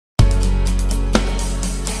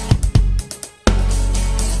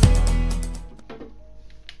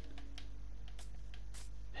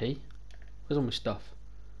Hey, where's all my stuff?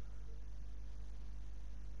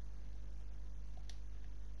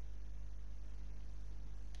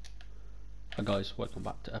 Hi guys, welcome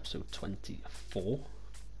back to episode 24.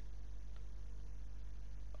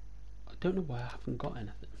 I don't know why I haven't got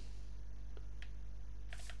anything.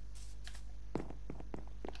 I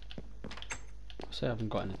say I haven't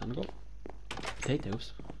got anything. I got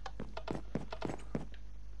potatoes.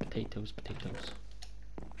 Potatoes.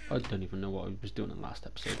 I don't even know what I was doing in the last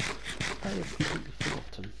episode. I have completely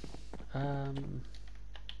forgotten.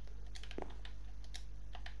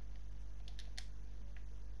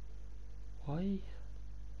 Why?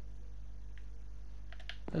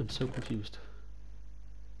 I'm so confused.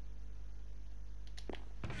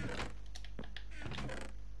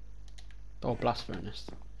 Oh, blast furnace.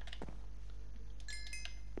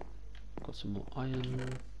 Got some more iron.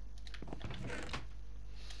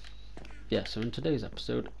 Yeah, so in today's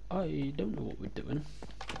episode, I don't know what we're doing.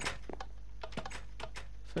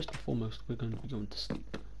 First and foremost, we're going to be going to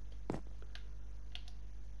sleep.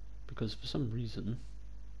 Because for some reason,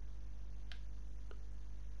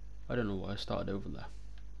 I don't know why I started over there.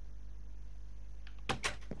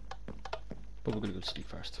 But we're going to go to sleep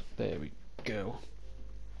first. There we go.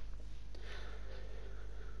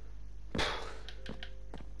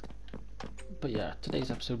 But yeah, today's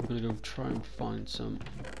episode we're going to go try and find some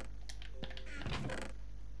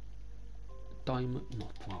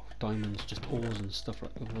diamonds, just ores and stuff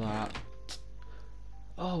like that.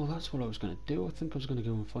 Oh, that's what I was going to do. I think I was going to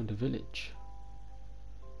go and find a village.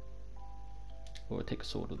 We'll take a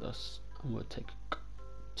sword with us, and we'll take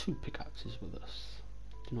 2 pickaxes with us.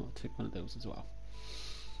 Do not take one of those as well.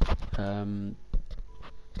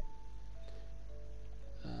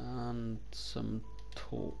 And some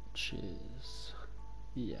torches.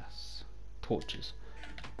 Yes, torches.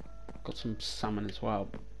 Got some salmon as well.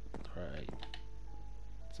 Right.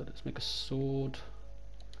 So let's make a sword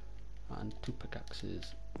and 2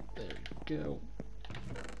 pickaxes. There we go.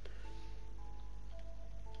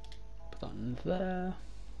 Put that in there.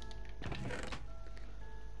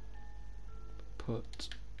 Put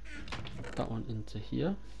that one into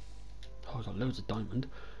here. Oh, I got loads of diamond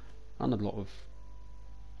and a lot of.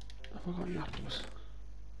 Have I got any apples?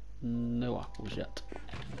 No apples yet.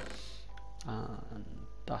 And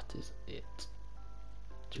that is it.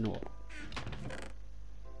 Do you know what?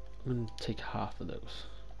 I'm going to take half of those.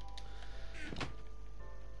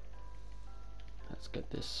 Let's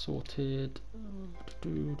get this sorted. So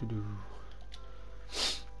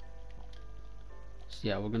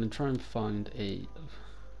yeah, we're going to try and find a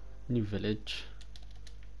new village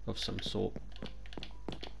of some sort.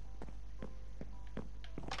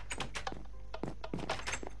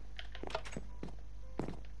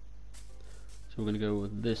 So we're going to go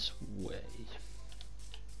this way.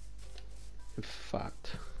 In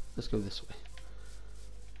fact, let's go this way.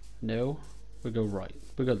 No, we go right.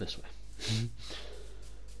 We go this way.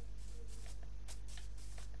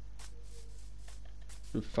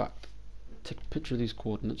 In fact, take a picture of these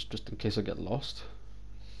coordinates just in case I get lost.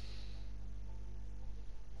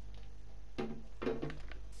 The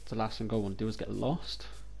last thing I want to do is get lost.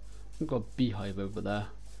 I've got a beehive over there.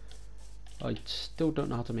 I still don't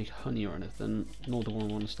know how to make honey or anything, nor do I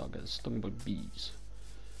want to start getting stung by bees.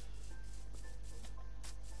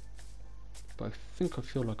 But I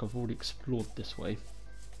feel like I've already explored this way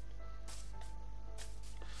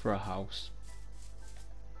for a house.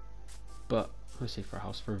 But I say for a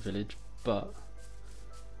house, for a village, but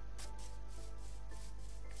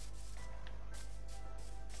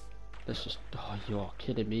let's just. Oh, you're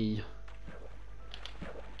kidding me.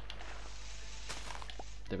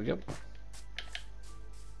 There we go.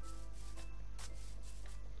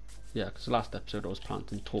 Yeah, because the last episode I was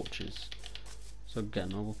planting torches. So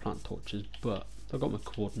again, I will plant torches, but I've got my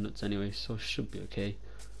coordinates anyway, so I should be okay.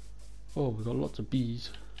 Oh, we've got lots of bees.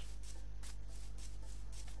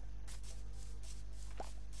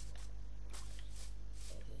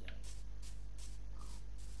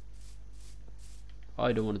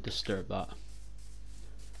 I don't want to disturb that.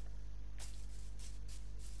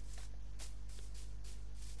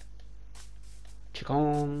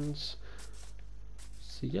 Chickens.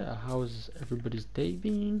 So yeah, how's everybody's day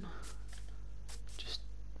been? Just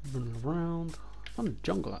running around. I'm in the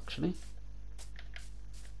jungle actually.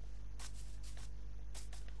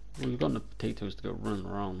 Well, we've got enough potatoes to go running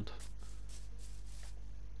around,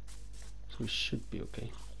 so we should be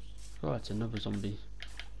okay. Oh, it's another zombie.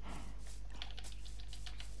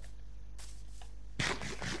 I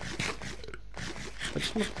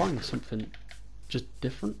just want to find something just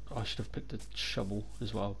different. I should have picked a shovel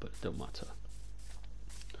as well, but it don't matter.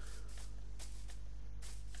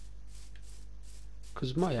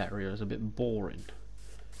 because my area is a bit boring.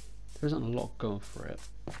 There isn't a lot going for it.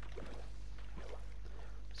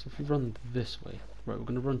 So if we run this way, right, we're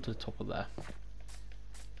going to run to the top of there.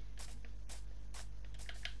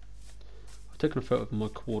 I've taken a photo of my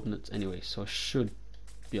coordinates anyway, so I should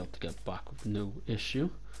be able to get back with no issue.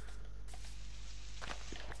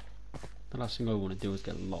 The last thing I want to do is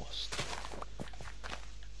get lost.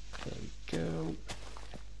 There we go.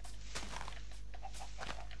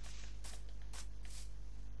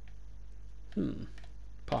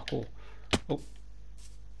 Parkour. Oh,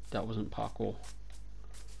 that wasn't parkour.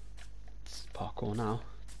 It's parkour now.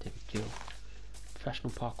 There we go.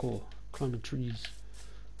 Professional parkour. Climbing trees.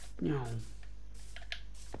 No.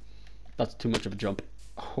 That's too much of a jump.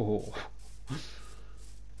 Oh.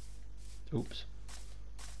 Oops.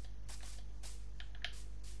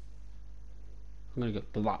 I'm gonna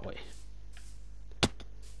go that way.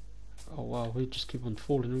 Oh wow, we just keep on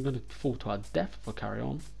falling. I'm gonna fall to our death if I carry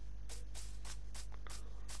on.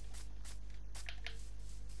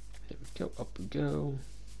 Here we go, up we go.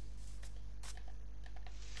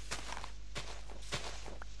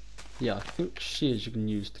 Yeah, I think shears you can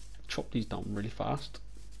use to chop these down really fast.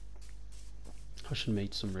 I should have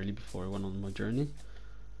made some really before I went on my journey,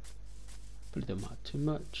 but it don't matter too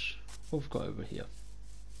much. What have we got over here?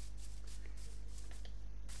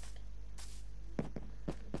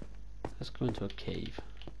 Let's go into a cave.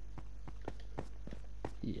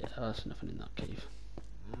 Yeah, there's nothing in that cave.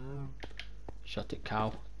 Shut it,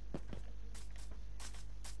 cow.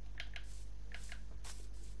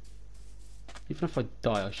 Even if I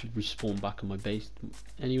die, I should respawn back in my base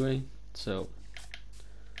anyway, so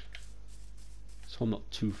I'm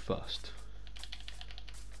not too fussed.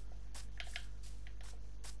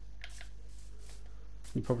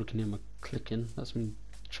 You probably can hear my clicking. That's me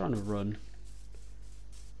trying to run.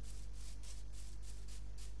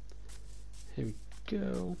 Here we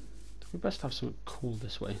go. We best have something cool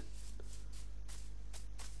this way.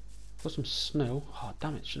 Got some snow. Oh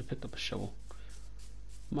damn it! Should have picked up a shovel.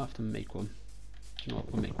 Might have to make one. You know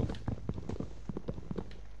what? We'll make one.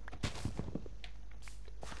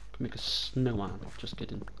 Can make a snowman. Just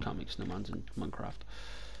kidding. Can't make snowmans in Minecraft.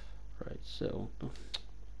 Right. So.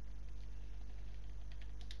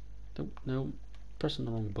 No. Pressing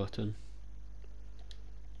the wrong button.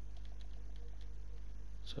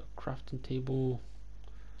 So crafting table,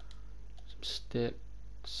 some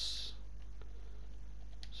sticks.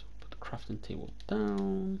 So put the crafting table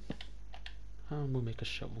down, and we'll make a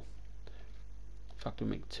shovel. In fact, we'll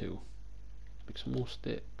make two. Make some more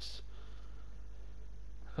sticks.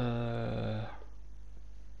 We'll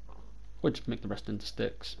just make the rest into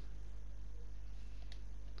sticks.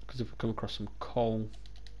 Because if we come across some coal,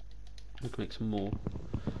 we can make some more.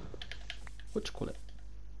 What do you call it?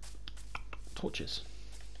 Torches.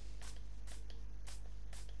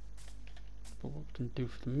 But what we can do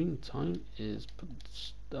for the meantime is put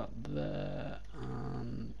that there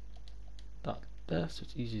and that there, so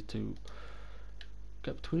it's easy to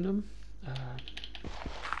get between them.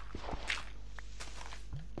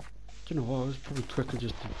 Do you know what? It's probably quicker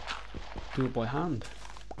just to do it by hand.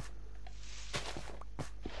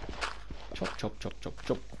 Chop, chop, chop, chop,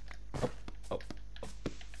 chop. Up, up, up.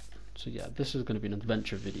 So yeah, this is going to be an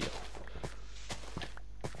adventure video.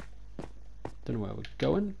 Don't know where we're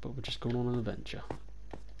going, but we're just going on an adventure.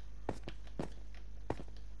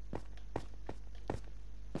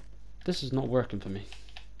 This is not working for me.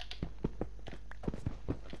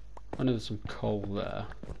 I know there's some coal there.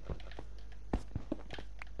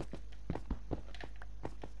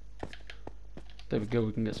 There we go,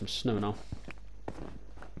 we can get some snow now.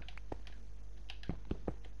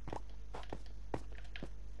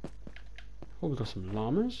 Oh, we've got some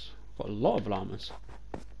llamas. We've got a lot of llamas.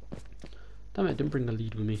 Damn it, I didn't bring the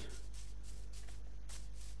lead with me.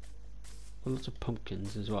 Got lots of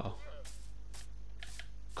pumpkins as well.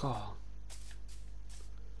 God.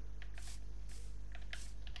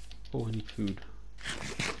 Oh, I need food.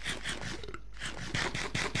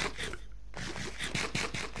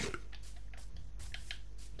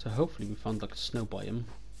 So hopefully we found like a snow biome.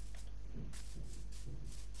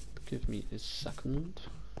 Give me a second.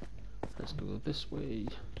 Let's go this way.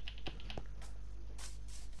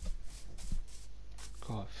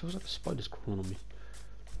 God, it feels like a spider's crawling on me.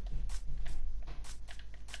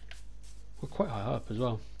 We're quite high up as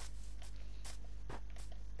well.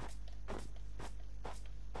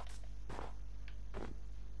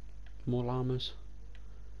 More llamas.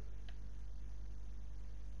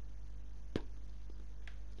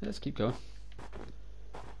 Let's keep going.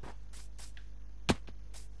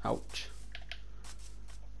 Ouch.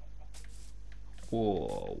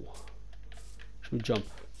 Whoa. Should we jump?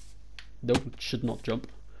 Nope, should not jump.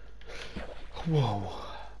 Whoa.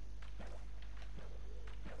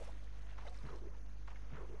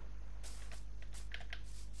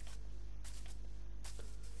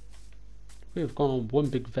 We have gone on one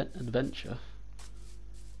big adventure.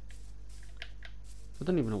 I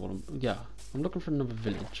don't even know what yeah, I'm looking for another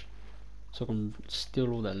village so I can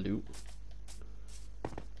steal all their loot.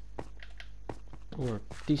 Or a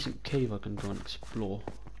decent cave I can go and explore.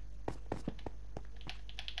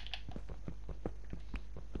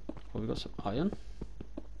 Well, we got some iron.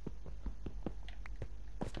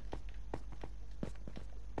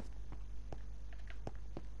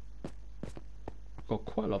 Got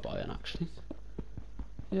quite a lot of iron actually.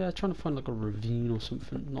 Yeah, trying to find like a ravine or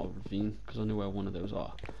something. Not a ravine, because I know where one of those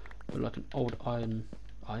are. But like an old iron.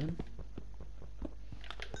 Iron?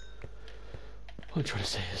 What I'm trying to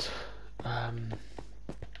say is,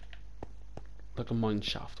 like a mine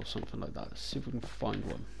shaft or something like that. Let's see if we can find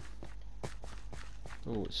one.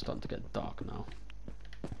 Oh, it's starting to get dark now.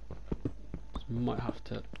 So we might have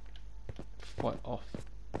to fight off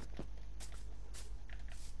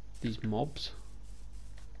these mobs.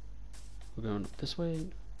 We're going up this way.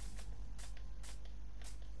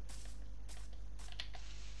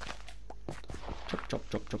 Chop, chop,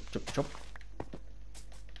 chop, chop, chop, chop.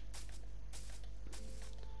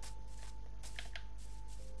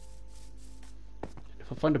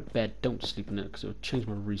 If I find a bed, don't sleep in it because it'll change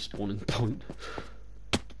my respawning point.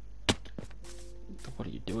 What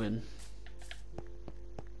are you doing?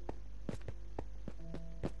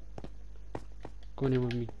 Going in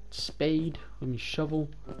with me spade, with me shovel,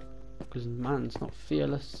 because man's not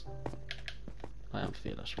fearless. I am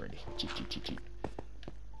fearless, really. Cheat, cheat, cheat, cheat.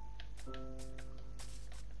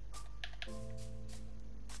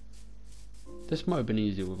 This might have been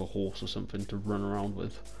easier with a horse or something to run around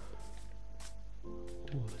with.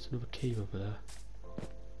 Oh, there's another cave over there.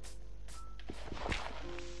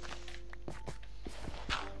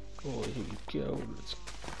 Oh, here we go. Let's.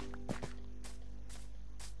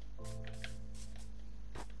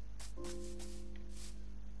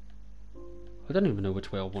 I don't even know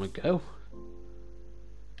which way I want to go.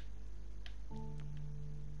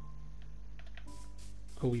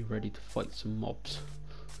 Are we ready to fight some mobs?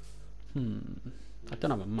 I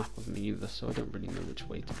don't have a map with me either, so I don't really know which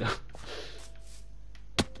way to go.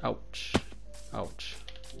 Ouch. Ouch.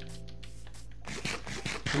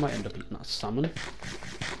 I might end up eating that salmon.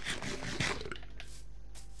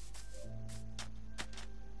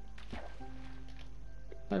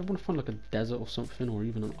 I want to find like a desert or something, or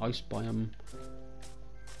even an ice biome.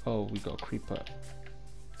 Oh, we got a creeper.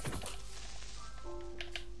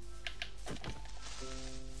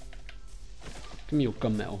 Give me your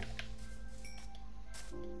gunmetal.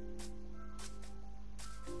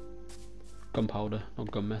 Gunpowder, not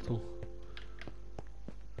gunmetal.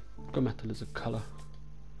 Gunmetal is a colour.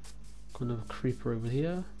 Got another creeper over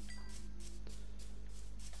here.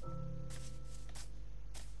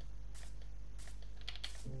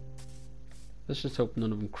 Let's just hope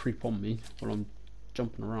none of them creep on me while I'm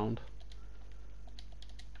jumping around.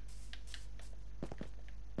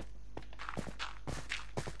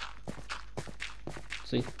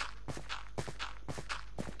 See?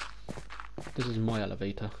 This is my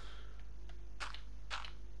elevator.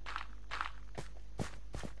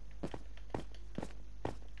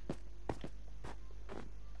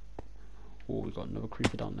 Oh, we got another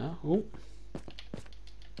creeper down there. Oh.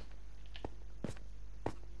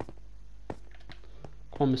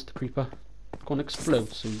 Come on, Mr. Creeper. Go on,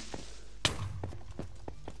 explode soon.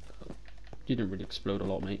 You didn't really explode a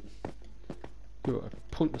lot, mate. You're a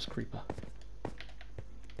pointless creeper.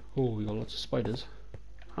 Oh, we got lots of spiders.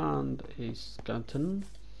 And a skeleton.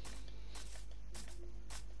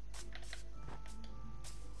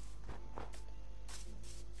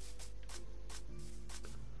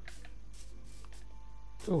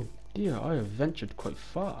 Oh dear, I have ventured quite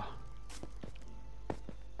far.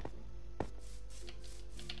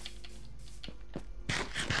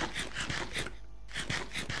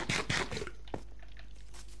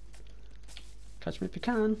 Catch me if you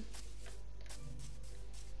can.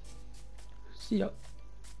 See ya.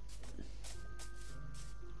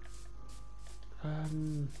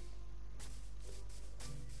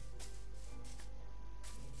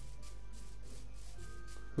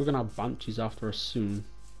 We're gonna have banshees after us soon.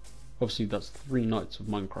 Obviously that's 3 nights of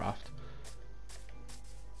Minecraft.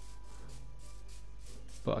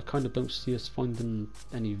 But I kind of don't see us finding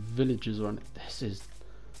any villages or anything. This is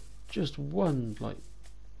just one like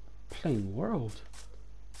plain world.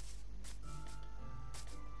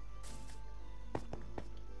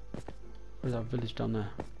 Where's that village down there?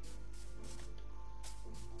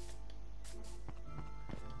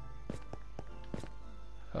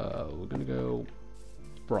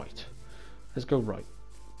 Let's go right.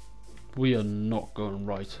 We are not going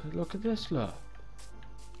right. Look at this, look.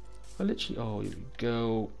 I literally... Oh, here we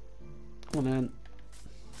go. Come on then.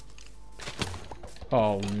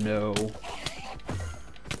 Oh, no.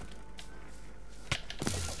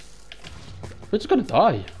 We're just gonna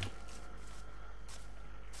die.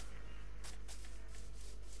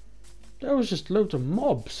 There was just loads of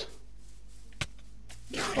mobs.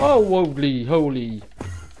 Oh, holy, holy.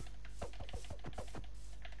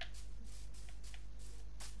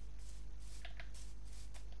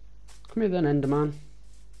 Come here then, Enderman.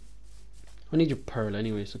 I need your pearl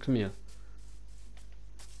anyway, so come here.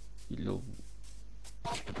 You little...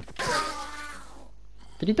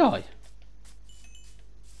 Did he die?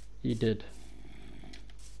 He did.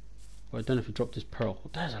 Well, I don't know if he dropped his pearl.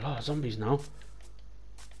 There's a lot of zombies now.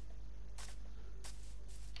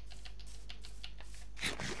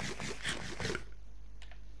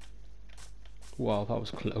 Wow, that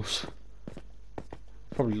was close.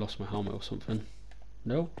 Probably lost my helmet or something.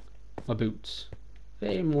 No? My boots.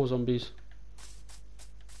 Hey, more zombies.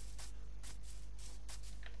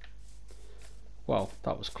 Wow,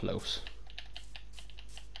 that was close.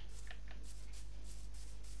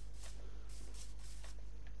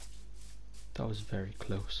 That was very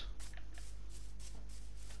close.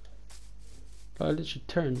 I literally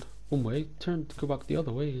turned one way, turned to go back the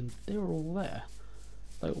other way, and they were all there.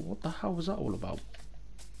 Like, what the hell was that all about?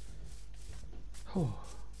 Oh.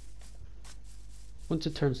 Once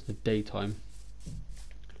it turns to daytime,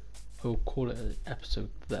 I'll call it an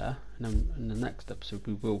episode there, and then in the next episode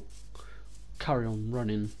we will carry on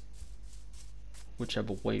running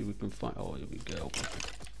whichever way we can find. Oh, here we go.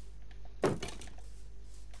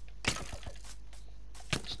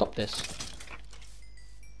 Stop this.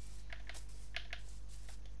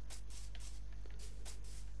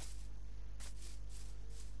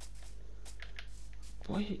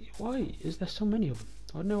 Why is there so many of them?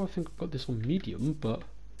 I know I think I've got this on medium, but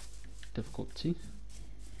difficulty.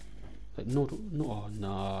 Like oh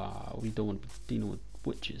nah, we don't want to be dealing with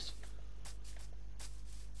witches.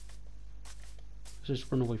 Let's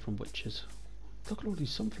just run away from witches. Look at all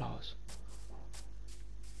these sunflowers.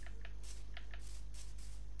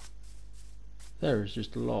 There is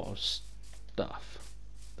just a lot of stuff.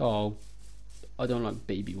 Oh, I don't like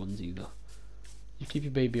baby ones either. You keep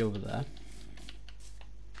your baby over there.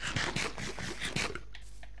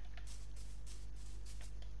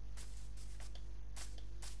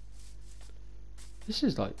 This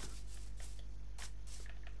is like...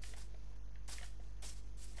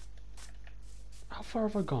 How far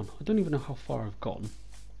have I gone? I don't even know how far I've gone.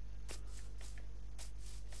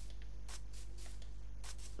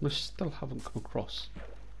 I still haven't come across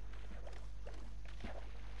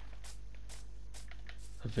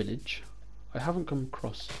a village. I haven't come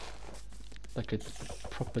across like a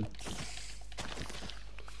proper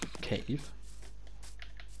cave.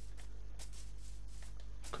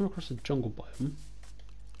 Come across a jungle biome.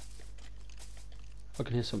 I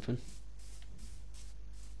can hear something.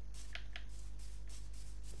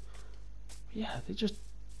 Yeah, they just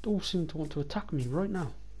all seem to want to attack me right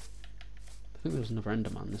now. I think there was another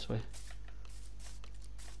Enderman this way.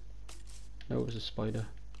 No, it was a spider.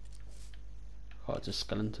 Oh, it's a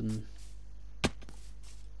skeleton.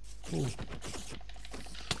 Ooh.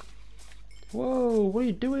 Whoa, what are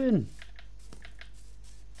you doing?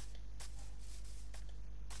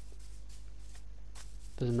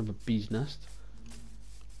 There's another bee's nest.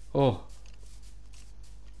 Oh.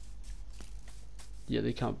 Yeah,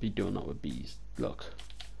 they can't be doing that with bees. Look.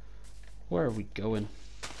 Where are we going?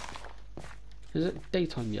 Is it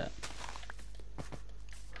daytime yet?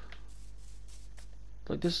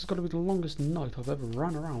 Like, this has got to be the longest night I've ever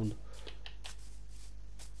ran around.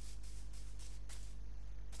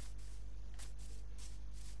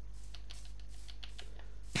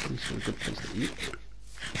 This is a good place to eat.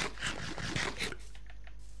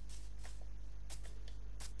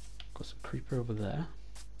 Got some creeper over there.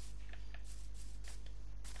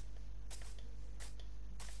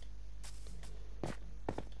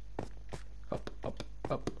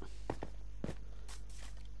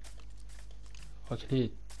 I can hear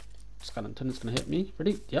skeleton, it's going to hit me.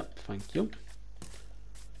 Ready? Yep, thank you.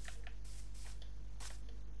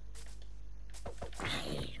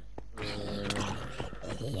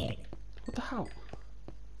 What the hell?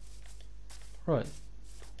 Right.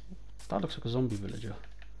 That looks like a zombie villager.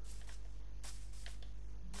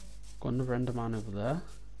 Got another Enderman over there.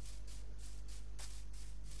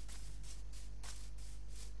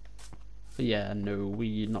 But yeah, no,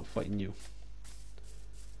 we're not fighting you.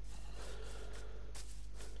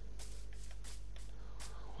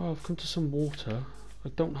 Well, I've come to some water. I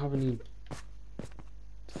don't have any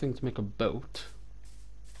thing to make a boat.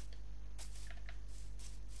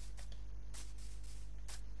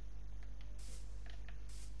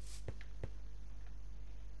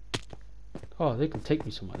 Oh, they can take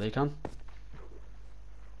me somewhere, they can.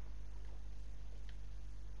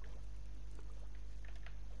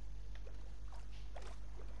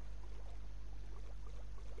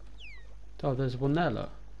 Oh, there's one there, look.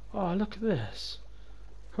 Oh, look at this.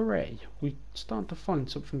 Hooray, we're starting to find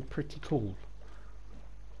something pretty cool.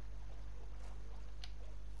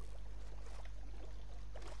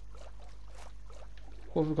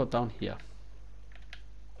 What have we got down here?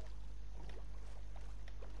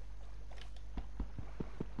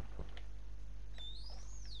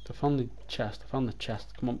 I found the chest,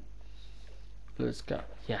 come on. Let's go,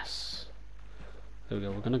 yes. There we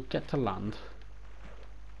go, we're gonna get to land.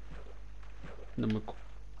 And then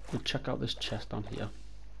we'll check out this chest down here.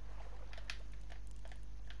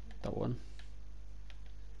 That one.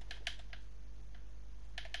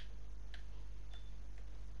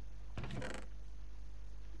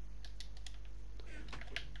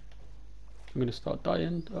 I'm gonna start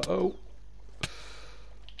dying. Uh-oh.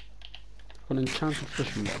 Got an enchanted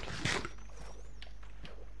fishing rod.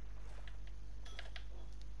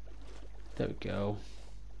 There we go.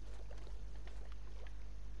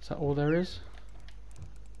 Is that all there is?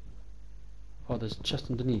 Oh, there's a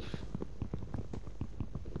chest underneath.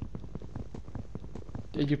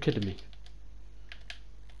 Are you kidding me?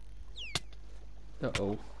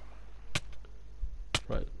 Uh-oh.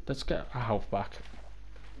 Right, let's get our health back.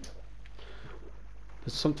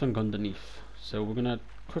 There's something underneath, so we're gonna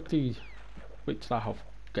quickly wait till our health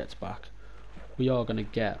gets back. We are gonna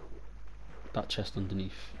get that chest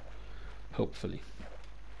underneath, hopefully.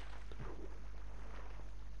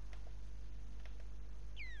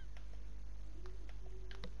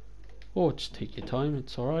 Or just take your time,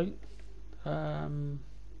 it's alright. We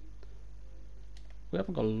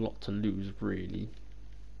haven't got a lot to lose, really.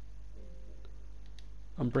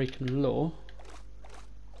 I'm breaking law.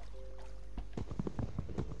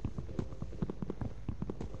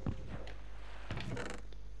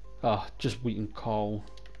 Ah, just wheat and coal.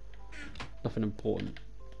 Nothing important.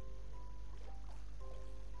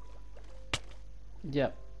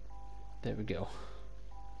 Yep. There we go.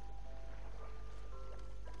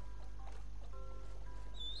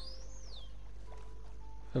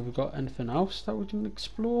 Have we got anything else that we can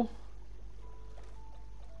explore?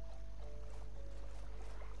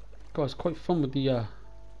 God, it's quite fun with the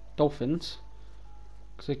dolphins,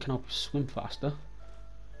 because they can help you swim faster.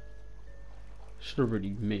 Should have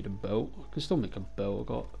really made a boat. I can still make a boat. I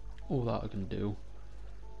got all that I can do.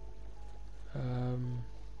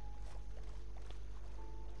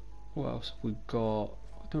 What else have we got?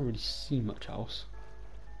 I don't really see much else.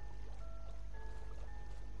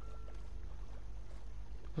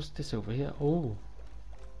 What's this over here? Oh,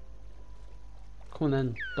 come on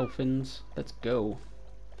then, dolphins. Let's go.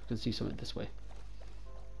 I can see something this way.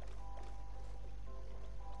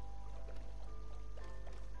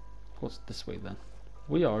 What's this way then?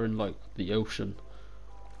 We are in like the ocean.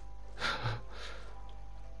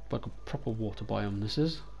 Like a proper water biome this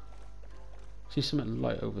is. See something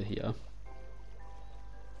light over here.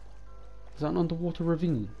 Is that an underwater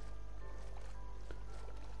ravine?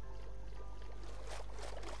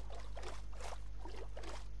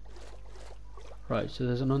 Right, so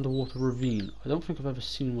there's an underwater ravine. I don't think I've ever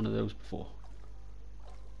seen one of those before.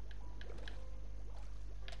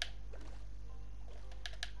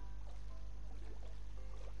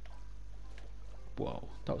 Whoa,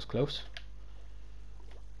 that was close.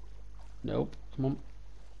 Nope, come on.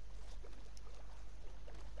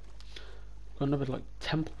 Got another like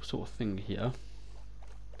temple sort of thing here.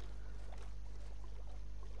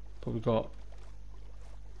 But we got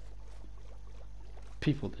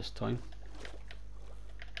people this time.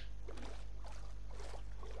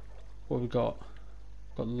 What we got?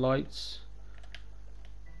 Got lights.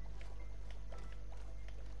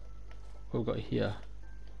 What we got here?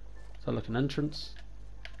 Is that like an entrance?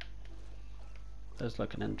 There's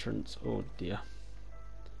like an entrance. Oh dear.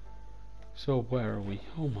 So where are we?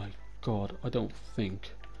 Oh my god, I don't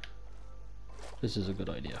think this is a good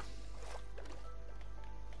idea.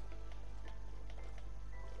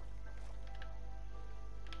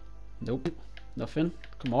 Nope, nothing.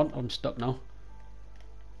 Come on, I'm stuck now.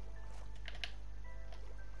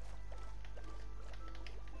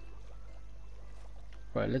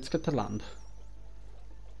 Right, let's get to land.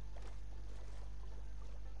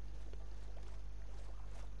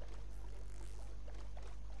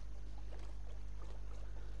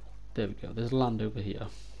 There we go, there's land over here.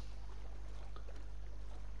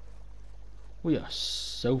 We are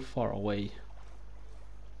so far away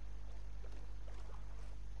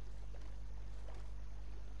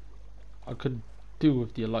I could do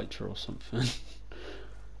with the elytra or something.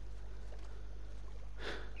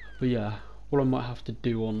 But yeah, what I might have to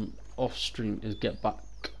do on off stream is get back.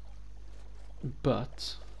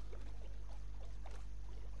 But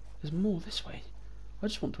there's more this way. I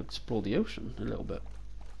just want to explore the ocean a little bit.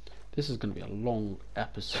 This is going to be a long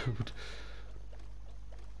episode.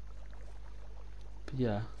 But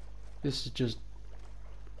yeah, this is just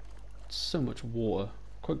so much water.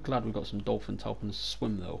 Quite glad we got some dolphins helping us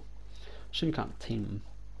swim though. Shame we can't tame them.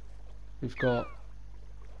 We've got,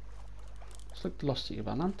 it's like the lost city of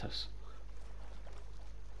Atlantis.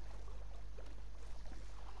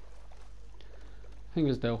 Thing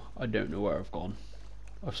is though, I don't know where I've gone.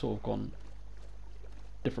 I've sort of gone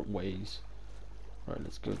different ways. Right,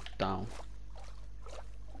 let's go down.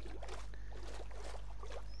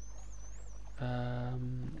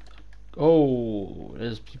 Oh,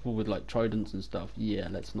 there's people with like tridents and stuff. Yeah,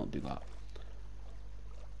 let's not do that.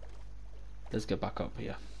 Let's get back up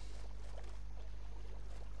here.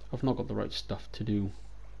 I've not got the right stuff to do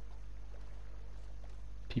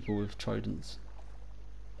people with tridents.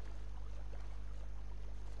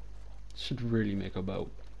 Should really make a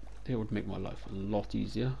boat. It would make my life a lot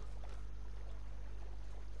easier.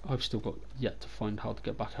 I've still got yet to find how to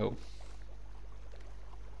get back home.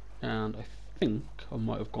 And I think I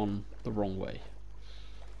might have gone the wrong way.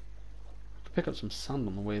 I could pick up some sand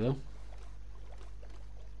on the way though.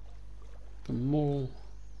 The more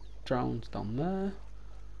drowns down there.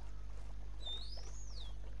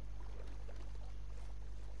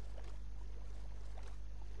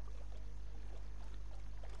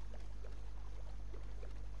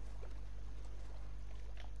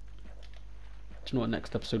 Do you know what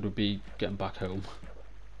next episode would be? Getting back home.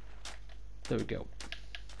 There we go.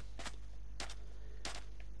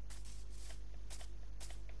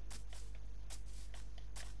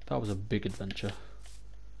 That was a big adventure.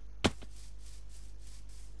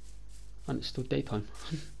 And it's still daytime.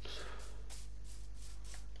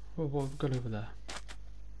 What have we got over there?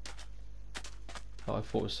 Oh, I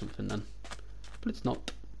thought it was something then. But it's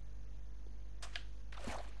not.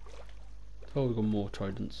 Oh, we've got more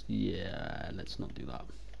tridents. Yeah, let's not do that.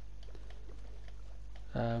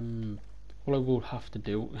 What I will have to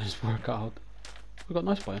do is work out. We've got an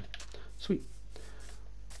ice biome. Sweet.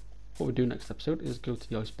 What we do next episode is go to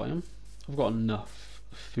the ice biome. I've got enough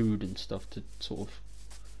food and stuff to sort of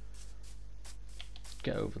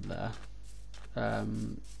get over there. I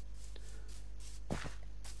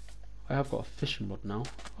have got a fishing rod now.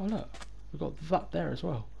 Oh look, we've got that there as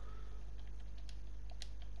well.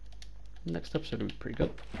 Next episode will be pretty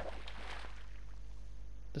good.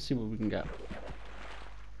 Let's see what we can get.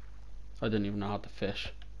 I don't even know how to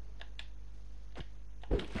fish.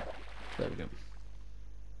 There we go.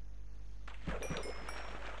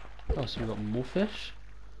 Oh, so we've got more fish.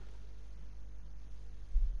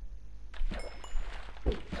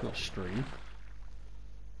 It's got a stream.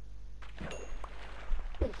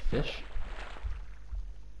 Fish.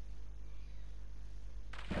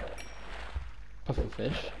 Puffer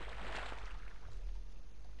fish.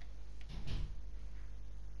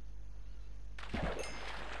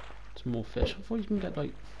 Some more fish. I thought you can get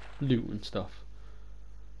like loot and stuff.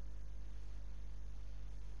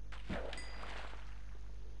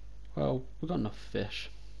 Well, we've got enough fish.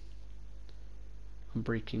 I'm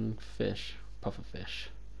breaking fish, puffer fish,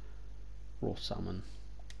 raw salmon.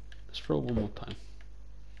 Let's throw one more time.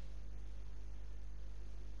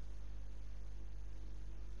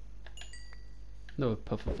 No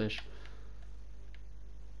puffer fish.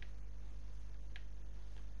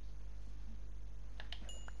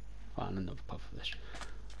 And another puffer fish.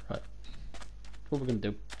 Right. What we're going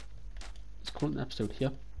to do is call it an episode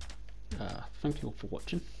here. Thank you all for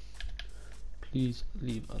watching. Please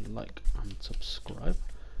leave a like and subscribe.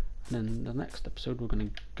 And then in the next episode we're going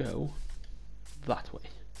to go that way.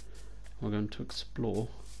 We're going to explore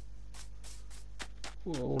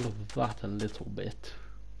all of that a little bit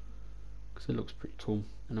because it looks pretty cool.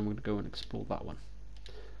 And then we're going to go and explore that one.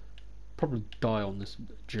 Probably die on this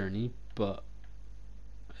journey, but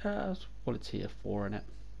that's what it's here for, innit?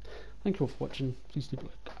 Thank you all for watching. Please leave a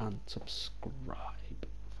like and subscribe.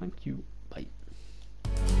 Thank you. Bye.